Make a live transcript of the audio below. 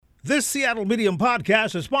This Seattle Medium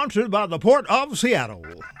podcast is sponsored by the Port of Seattle.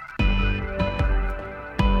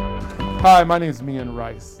 Hi, my name is Mian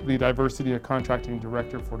Rice, the Diversity and Contracting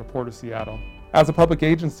Director for the Port of Seattle. As a public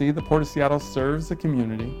agency, the Port of Seattle serves the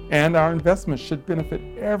community, and our investments should benefit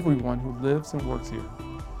everyone who lives and works here.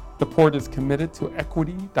 The Port is committed to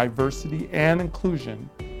equity, diversity, and inclusion,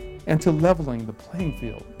 and to leveling the playing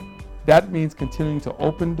field. That means continuing to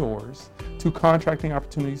open doors to contracting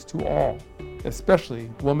opportunities to all, especially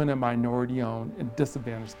women and minority-owned and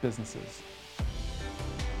disadvantaged businesses.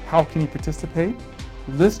 How can you participate?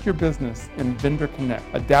 List your business in Vendor Connect,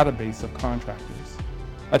 a database of contractors.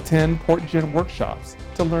 Attend PortGen workshops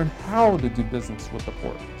to learn how to do business with the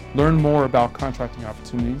Port. Learn more about contracting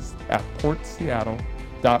opportunities at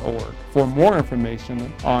portseattle.org. For more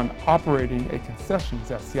information on operating a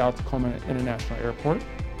concessions at Seattle-Tacoma International Airport,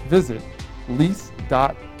 visit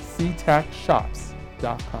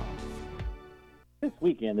lease.ctacshops.com. This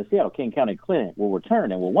weekend, the Seattle King County Clinic will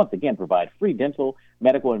return and will once again provide free dental,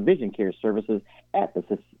 medical, and vision care services at the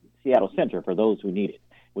Seattle Center for those who need it.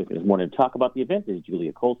 With me this morning to talk about the event is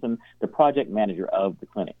Julia Coulson, the project manager of the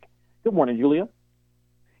clinic. Good morning, Julia.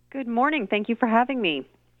 Good morning. Thank you for having me.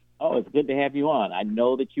 Oh, it's good to have you on. I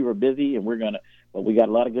know that you were busy, and but we got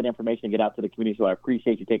a lot of good information to get out to the community, so I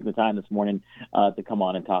appreciate you taking the time this morning to come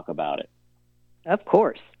on and talk about it. Of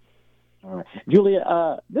course. All right.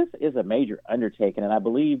 Julia, this is a major undertaking, and I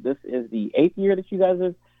believe this is the 8th year that you guys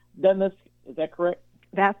have done this. Is that correct?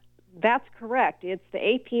 That's correct. It's the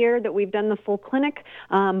 8th year that we've done the full clinic,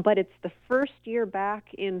 but it's the first year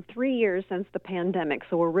back in 3 years since the pandemic,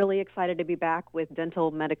 so we're really excited to be back with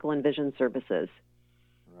dental, medical, and vision services.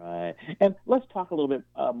 Right. And let's talk a little bit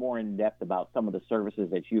more in depth about some of the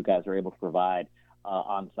services that you guys are able to provide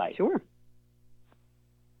on site. Sure.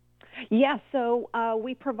 Yeah, so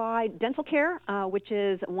we provide dental care, which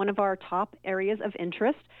is one of our top areas of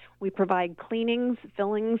interest. We provide cleanings,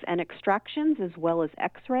 fillings, and extractions, as well as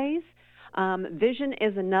x-rays. Vision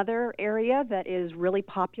is another area that is really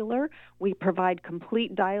popular. We provide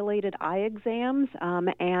complete dilated eye exams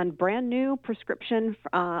and brand new prescription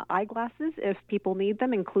eyeglasses if people need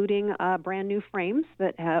them, including brand new frames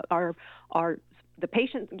that are the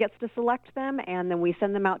patient gets to select them, and then we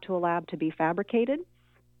send them out to a lab to be fabricated.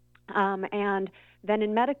 And then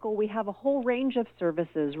in medical, we have a whole range of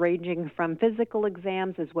services ranging from physical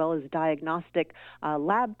exams as well as diagnostic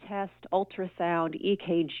lab tests, ultrasound,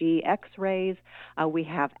 EKG, x-rays. We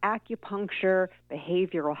have acupuncture,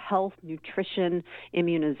 behavioral health, nutrition,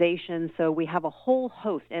 immunization. So we have a whole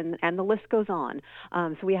host, and the list goes on.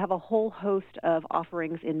 So we have a whole host of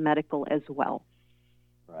offerings in medical as well.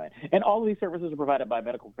 Right. And all of these services are provided by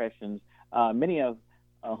medical professions, many of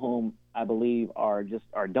whom I believe are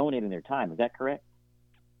donating their time. Is that correct?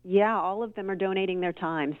 Yeah, all of them are donating their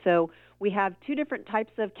time. So we have two different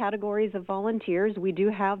types of categories of volunteers. We do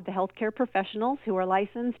have the healthcare professionals who are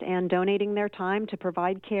licensed and donating their time to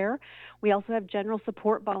provide care. We also have general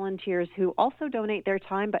support volunteers who also donate their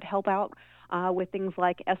time but help out with things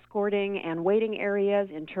like escorting and waiting areas,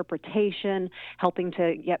 interpretation, helping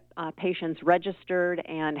to get patients registered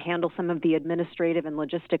and handle some of the administrative and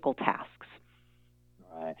logistical tasks.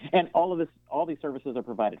 Right. And all these services are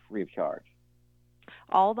provided free of charge.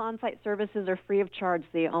 All the on-site services are free of charge.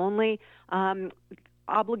 The only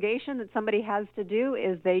obligation that somebody has to do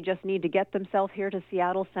is they just need to get themselves here to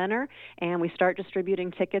Seattle Center, and we start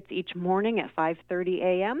distributing tickets each morning at 5:30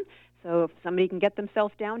 a.m. So if somebody can get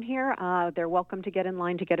themselves down here, they're welcome to get in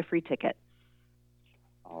line to get a free ticket.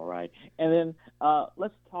 All right. And then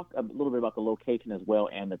let's talk a little bit about the location as well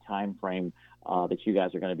and the time frame that you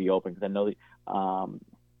guys are going to be open, because I know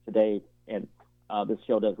today and this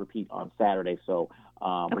show does repeat on Saturday, so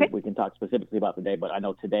okay. we can talk specifically about the day, but I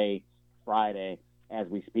know today, Friday, as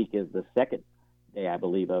we speak, is the second day, I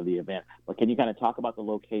believe, of the event. But can you kind of talk about the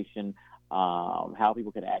location, how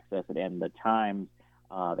people can access it, and the times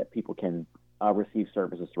that people can receive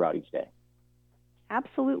services throughout each day?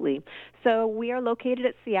 Absolutely. So we are located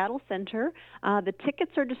at Seattle Center. The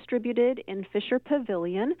tickets are distributed in Fisher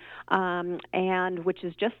Pavilion, and which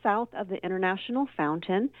is just south of the International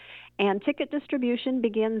Fountain. And ticket distribution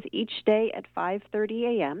begins each day at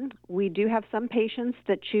 5:30 a.m. We do have some patients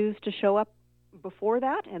that choose to show up before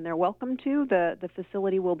that, and they're welcome to. The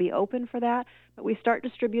facility will be open for that. But we start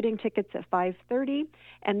distributing tickets at 5:30,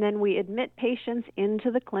 and then we admit patients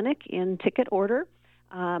into the clinic in ticket order.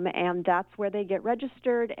 And that's where they get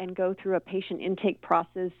registered and go through a patient intake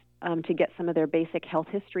process to get some of their basic health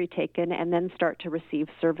history taken and then start to receive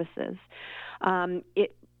services.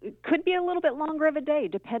 It could be a little bit longer of a day,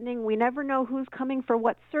 depending. We never know who's coming for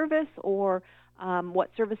what service or what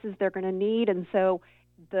services they're going to need. And so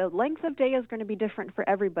the length of day is going to be different for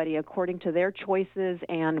everybody according to their choices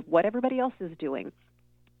and what everybody else is doing.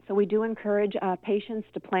 So we do encourage patients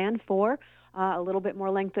to plan for a little bit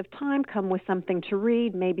more length of time, come with something to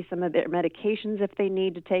read, maybe some of their medications if they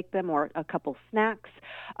need to take them, or a couple snacks,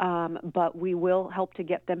 but we will help to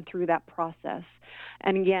get them through that process.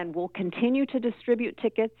 And again, we'll continue to distribute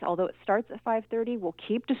tickets. Although it starts at 5:30, we'll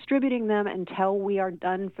keep distributing them until we are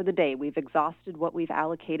done for the day. We've exhausted what we've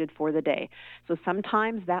allocated for the day. So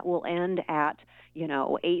sometimes that will end at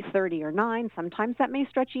 8:30 or 9. Sometimes that may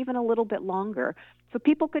stretch even a little bit longer. So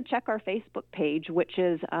people could check our Facebook page, which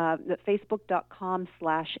is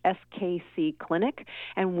facebook.com/SKC Clinic,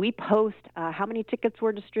 and we post how many tickets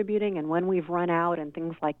we're distributing and when we've run out and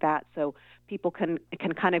things like that, so people can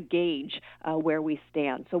kind of gauge where we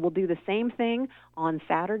stand. So we'll do the same thing on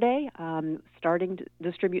Saturday, starting to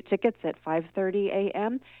distribute tickets at 5:30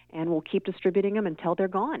 a.m., and we'll keep distributing them until they're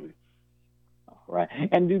gone. All right.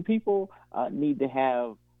 And do people need to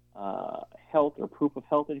have health or proof of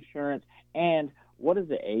health insurance? And what is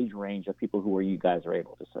the age range of people who you guys are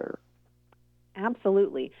able to serve?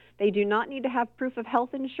 Absolutely. They do not need to have proof of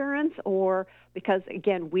health insurance, or because,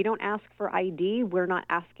 again, we don't ask for ID. We're not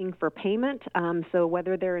asking for payment. So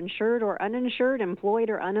whether they're insured or uninsured, employed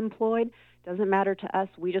or unemployed, doesn't matter to us.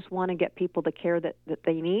 We just want to get people the care that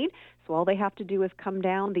they need. So all they have to do is come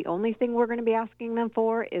down. The only thing we're going to be asking them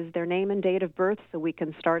for is their name and date of birth, so we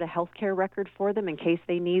can start a health care record for them in case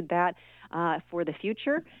they need that for the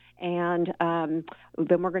future. And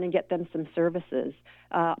then we're going to get them some services.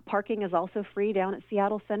 Parking is also free down at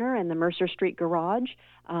Seattle Center in the Mercer Street Garage,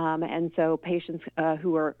 and so patients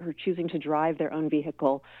who are choosing to drive their own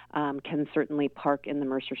vehicle can certainly park in the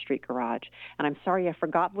Mercer Street Garage. And I'm sorry, I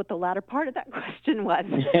forgot what the latter part of that question was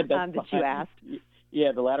that you asked.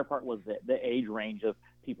 Yeah, the latter part was the age range of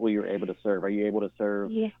people you're able to serve. Are you able to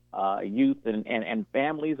serve youth and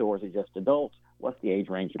families, or is it just adults? What's the age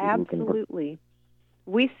range of people who can? Absolutely.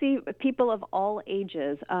 We see people of all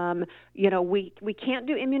ages. We can't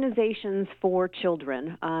do immunizations for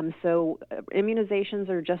children, so immunizations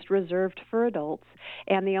are just reserved for adults.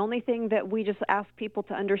 And the only thing that we just ask people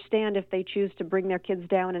to understand if they choose to bring their kids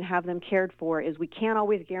down and have them cared for is we can't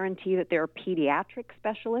always guarantee that there are pediatric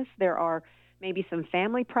specialists. There are maybe some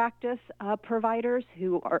family practice providers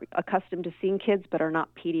who are accustomed to seeing kids but are not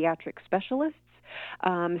pediatric specialists.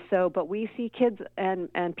 But we see kids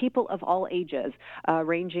and people of all ages,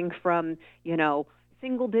 ranging from,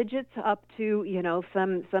 single digits up to,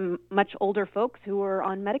 some much older folks who are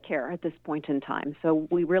on Medicare at this point in time. So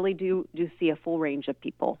we really do see a full range of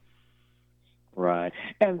people. Right.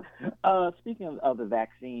 And speaking of the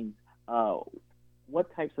vaccines,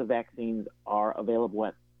 what types of vaccines are available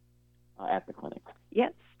at the clinic?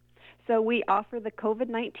 Yes. So we offer the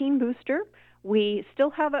COVID-19 booster. We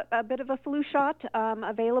still have a bit of a flu shot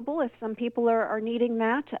available if some people are needing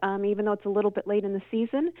that, even though it's a little bit late in the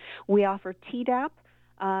season. We offer Tdap,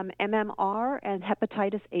 MMR, and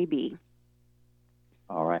hepatitis AB.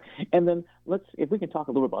 All right. And then if we can talk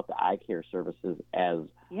a little bit about the eye care services as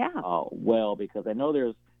well, because I know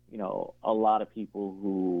there's, a lot of people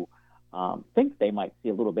who think they might see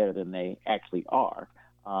a little better than they actually are.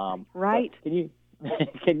 Right.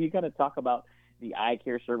 Can you kind of talk about the eye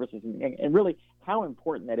care services and really how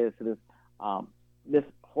important that is to this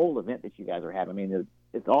whole event that you guys are having? I mean,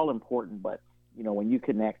 it's all important, but when you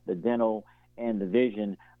connect the dental and the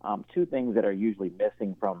vision, two things that are usually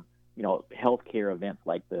missing from healthcare events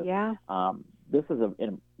like this. Yeah. This is a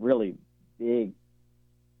really big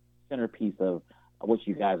centerpiece of what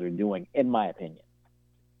you guys are doing, in my opinion.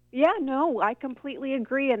 Yeah, no, I completely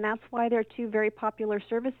agree, and that's why they're two very popular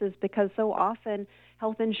services, because so often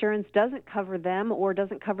health insurance doesn't cover them or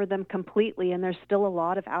doesn't cover them completely, and there's still a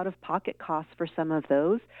lot of out-of-pocket costs for some of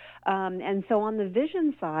those. And so on the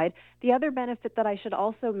vision side, the other benefit that I should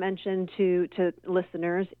also mention to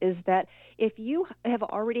listeners is that if you have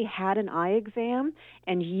already had an eye exam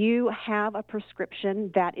and you have a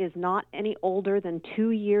prescription that is not any older than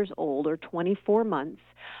 2 years old or 24 months,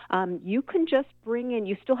 you can just bring in,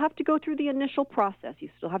 you still have to go through the initial process. You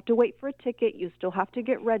still have to wait for a ticket. You still have to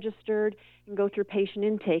get registered and go through patient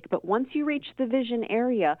intake. But once you reach the vision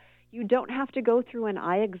area, you don't have to go through an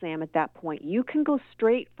eye exam at that point. You can go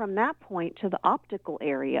straight from that point to the optical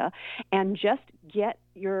area and just get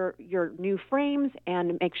your new frames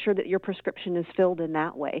and make sure that your prescription is filled in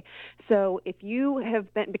that way. So if you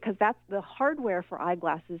have been, because that's the hardware for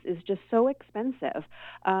eyeglasses is just so expensive.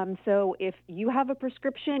 So if you have a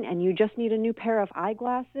prescription and you just need a new pair of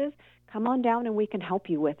eyeglasses, come on down and we can help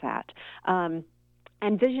you with that.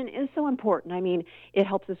 And vision is so important. I mean, it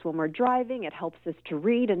helps us when we're driving. It helps us to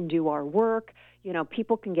read and do our work. You know,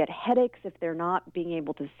 people can get headaches if they're not being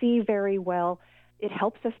able to see very well. It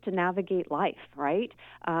helps us to navigate life, right?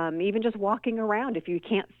 Even just walking around, if you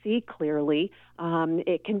can't see clearly,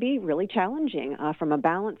 it can be really challenging from a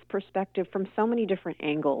balance perspective from so many different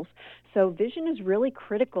angles. So vision is really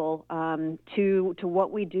critical to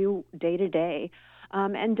what we do day to day.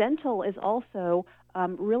 And dental is also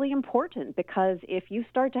really important, because if you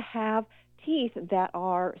start to have teeth that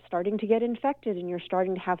are starting to get infected and you're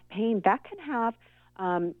starting to have pain, that can have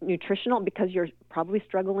nutritional, because you're probably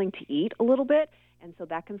struggling to eat a little bit, and so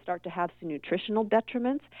that can start to have some nutritional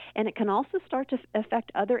detriments. And it can also start to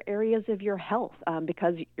affect other areas of your health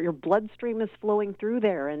because your bloodstream is flowing through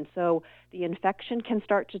there, and so the infection can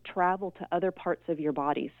start to travel to other parts of your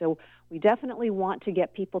body. So we definitely want to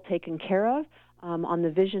get people taken care of on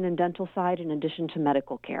the vision and dental side, in addition to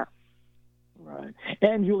medical care. Right.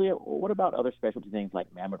 And Julia, what about other specialty things like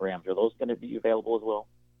mammograms? Are those going to be available as well?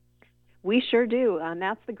 We sure do.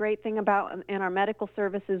 That's the great thing about in our medical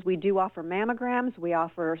services. We do offer mammograms. We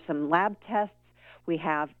offer some lab tests. We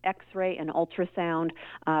have X-ray and ultrasound.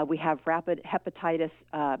 We have rapid hepatitis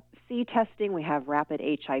C testing. We have rapid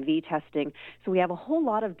HIV testing. So we have a whole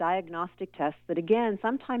lot of diagnostic tests that, again,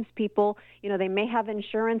 sometimes people, you know, they may have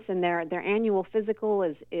insurance and their annual physical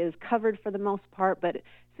is covered for the most part, but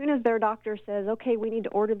as soon as their doctor says, okay, we need to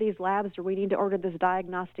order these labs or we need to order this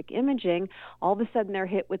diagnostic imaging, all of a sudden they're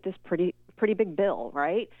hit with this pretty big bill,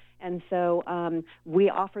 right? And so we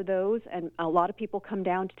offer those, and a lot of people come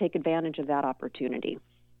down to take advantage of that opportunity.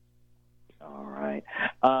 All right.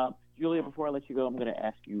 Julia, before I let you go, I'm going to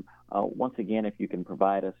ask you once again if you can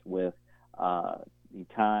provide us with the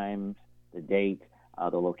times, the date,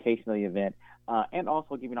 the location of the event, and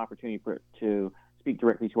also give you an opportunity to speak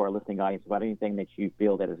directly to our listening audience about anything that you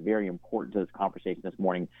feel that is very important to this conversation this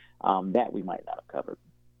morning that we might not have covered.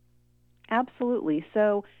 Absolutely.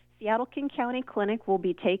 So Seattle King County Clinic will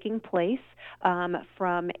be taking place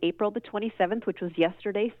from April the 27th, which was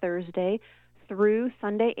yesterday, Thursday, through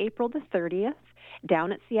Sunday, April the 30th,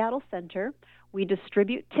 down at Seattle Center. We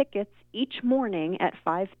distribute tickets each morning at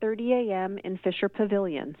 5:30 a.m. in Fisher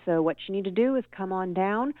Pavilion. So what you need to do is come on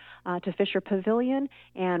down to Fisher Pavilion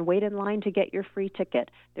and wait in line to get your free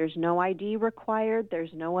ticket. There's no ID required.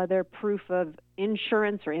 There's no other proof of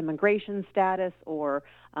insurance or immigration status or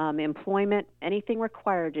employment, anything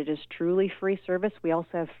required. It is truly free service. We also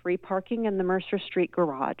have free parking in the Mercer Street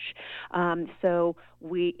garage. So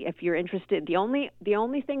if you're interested, the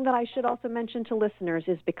only thing that I should also mention to listeners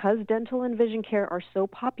is because dental and vision care are so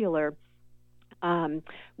popular,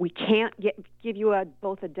 we can't give you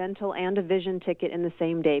both a dental and a vision ticket in the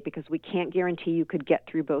same day because we can't guarantee you could get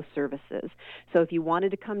through both services. So if you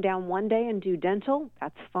wanted to come down one day and do dental,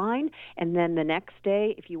 that's fine. And then the next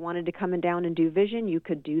day, if you wanted to come down and do vision, you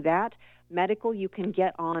could do that. Medical, you can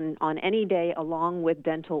get on any day along with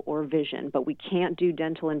dental or vision, but we can't do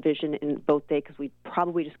dental and vision in both days because we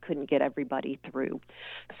probably just couldn't get everybody through.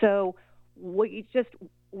 So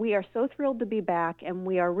we are so thrilled to be back, and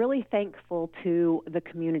we are really thankful to the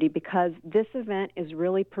community because this event is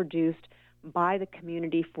really produced by the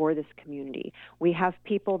community for this community. We have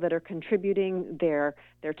people that are contributing their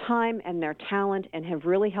time and their talent and have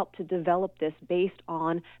really helped to develop this based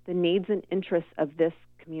on the needs and interests of this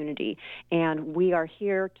community. And we are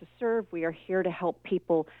here to serve. We are here to help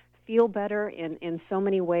people feel better in so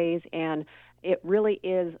many ways, and it really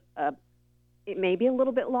is it may be a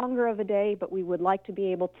little bit longer of a day, but we would like to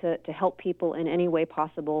be able to help people in any way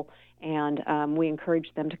possible, and we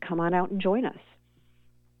encourage them to come on out and join us.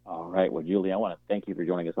 All right. Well, Julie, I want to thank you for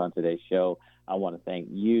joining us on today's show. I want to thank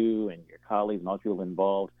you and your colleagues and all people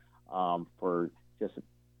involved for just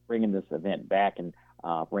bringing this event back and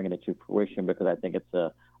bringing it to fruition, because I think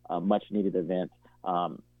it's a much-needed event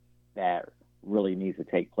that really needs to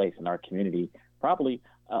take place in our community, probably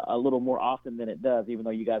a little more often than it does, even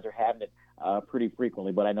though you guys are having it pretty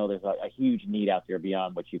frequently. But I know there's a huge need out there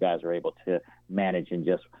beyond what you guys are able to manage in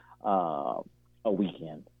just a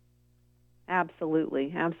weekend.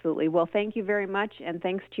 Absolutely. Absolutely. Well, thank you very much, and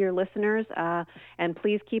thanks to your listeners, and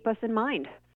please keep us in mind.